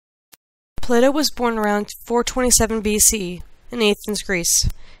Plato was born around 427 BC in Athens, Greece.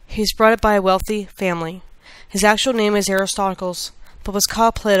 He was brought up by a wealthy family. His actual name is Aristotles, but was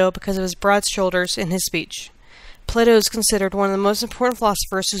called Plato because of his broad shoulders in his speech. Plato is considered one of the most important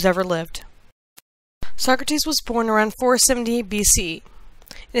philosophers who's ever lived. Socrates was born around 470 BC.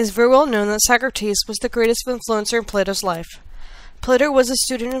 It is very well known that Socrates was the greatest influencer in Plato's life. Plato was a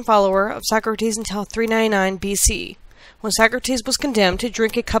student and follower of Socrates until 399 BC, when Socrates was condemned to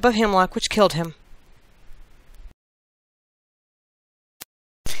drink a cup of hemlock which killed him.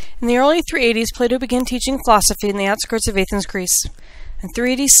 In the early 380s, Plato began teaching philosophy in the outskirts of Athens, Greece. In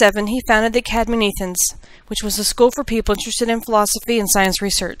 387, he founded the Academy in Athens, which was a school for people interested in philosophy and science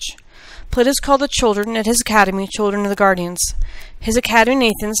research. Plato called the children at his academy children of the guardians. His academy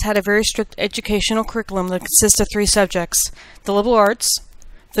in Athens had a very strict educational curriculum that consisted of 3 subjects: the liberal arts,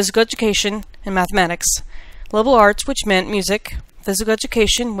 physical education, and mathematics. Liberal arts, which meant music; physical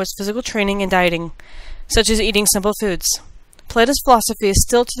education was physical training and dieting, such as eating simple foods. Plato's philosophy is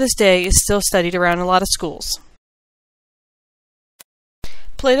still to this day studied around a lot of schools.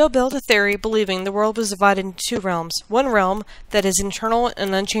 Plato built a theory believing the world was divided into 2 realms. One realm that is internal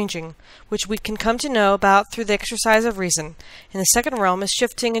and unchanging, which we can come to know about through the exercise of reason, and the second realm is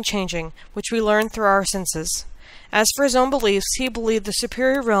shifting and changing, which we learn through our senses. As for his own beliefs, he believed the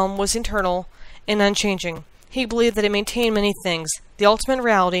superior realm was internal and unchanging. He believed that it maintained many things. The ultimate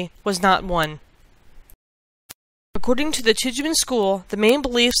reality was not one. According to the Tujman school, the main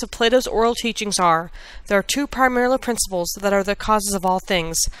beliefs of Plato's oral teachings are: there are 2 primary principles that are the causes of all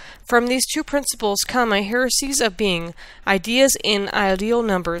things. From these 2 principles come hierarchies of being, ideas in ideal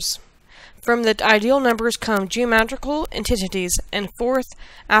numbers. From the ideal numbers come geometrical entities, and fourth,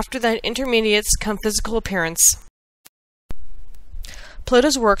 after the intermediates come physical appearance.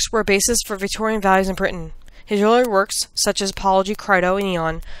 Plato's works were a basis for Victorian values in Britain. His earlier works, such as Apology, Crito, and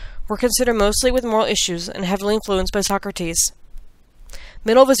Aeon, were considered mostly with moral issues and heavily influenced by Socrates.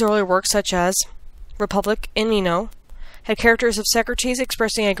 Middle of his earlier works, such as Republic and Meno, had characters of Socrates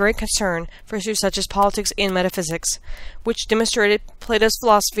expressing a great concern for issues such as politics and metaphysics, which demonstrated Plato's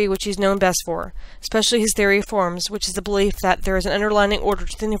philosophy, which he is known best for, especially his theory of forms, which is the belief that there is an underlying order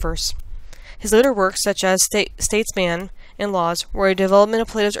to the universe. His later works, such as Statesman and Laws, were a development of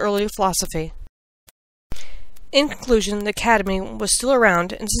Plato's earlier philosophy. In conclusion, the Academy was still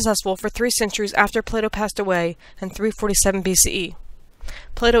around and successful for 3 centuries after Plato passed away in 347 BCE.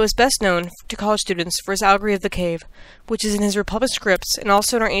 Plato is best known to college students for his allegory of the cave, which is in his Republic scripts and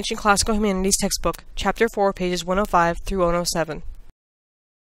also in our ancient classical humanities textbook, Chapter 4, pages 105 through 107.